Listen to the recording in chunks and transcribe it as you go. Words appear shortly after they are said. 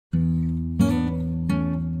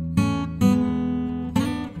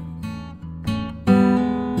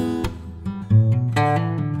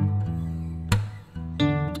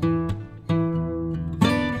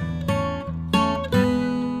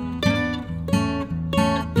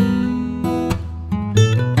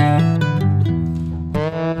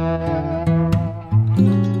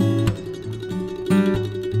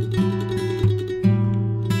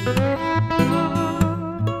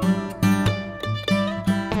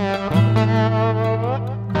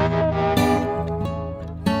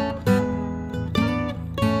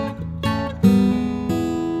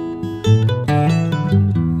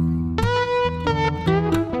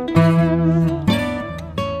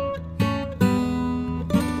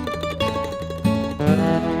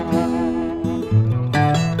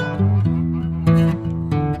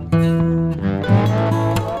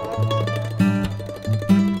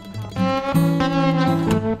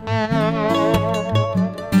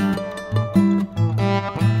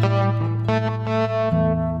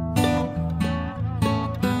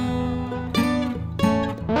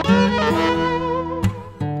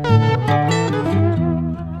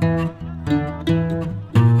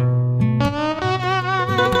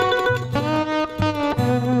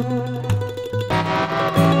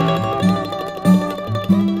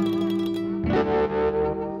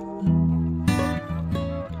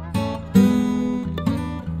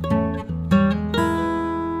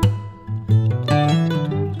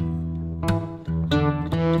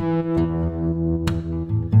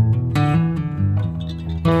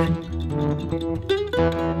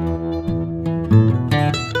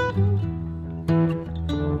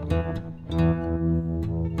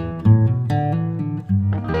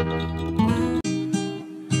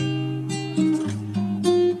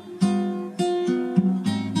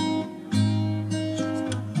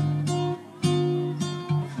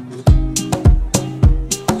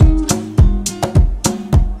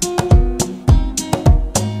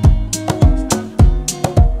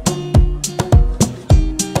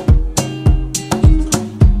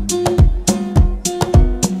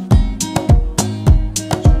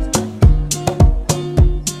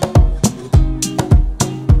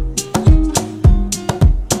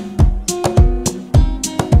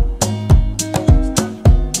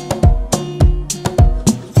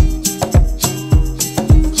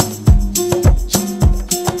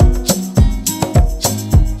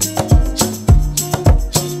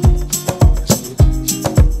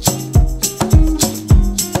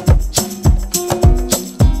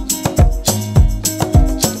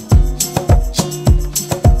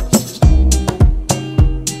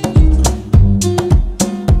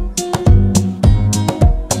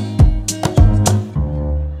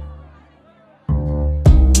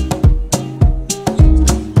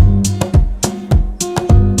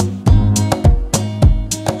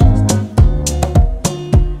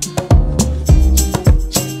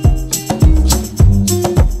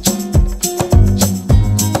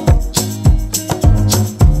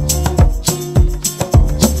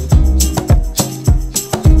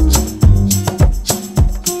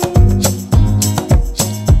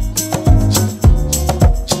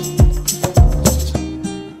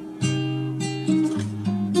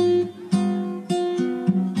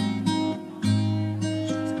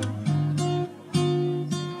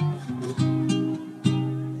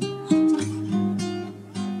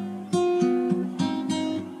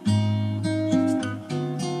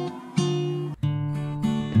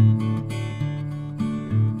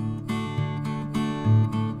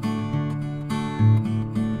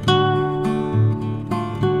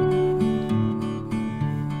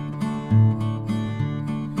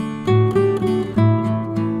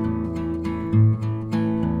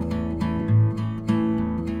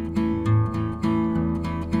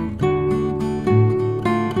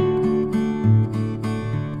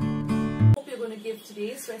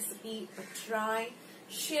recipe a try.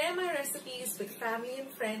 Share my recipes with family and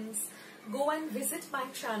friends. Go and visit my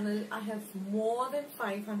channel. I have more than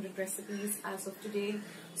 500 recipes as of today.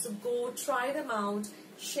 So go try them out,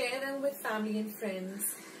 share them with family and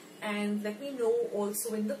friends, and let me know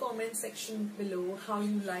also in the comment section below how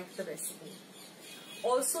you like the recipe.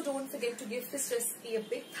 Also, don't forget to give this recipe a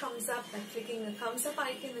big thumbs up by clicking the thumbs up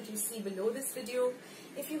icon that you see below this video.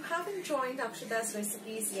 If you haven't joined Akshata's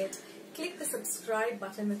recipes yet, click the subscribe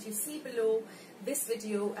button that you see below this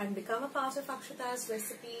video and become a part of Akshata's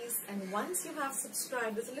recipes. And once you have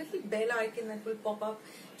subscribed, there's a little bell icon that will pop up.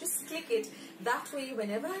 Just click it. That way,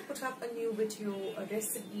 whenever I put up a new video, a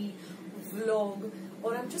recipe, vlog,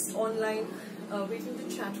 or I'm just online waiting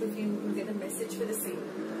to chat with you, you'll get a message for the same.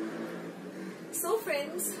 So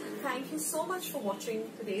friends, thank you so much for watching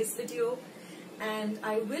today's video, and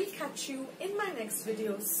I will catch you in my next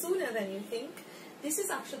video sooner than you think. This is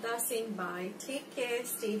Akshata saying bye. Take care,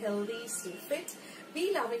 stay healthy, stay fit,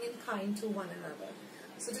 be loving and kind to one another.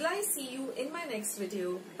 So till I see you in my next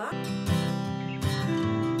video, bye.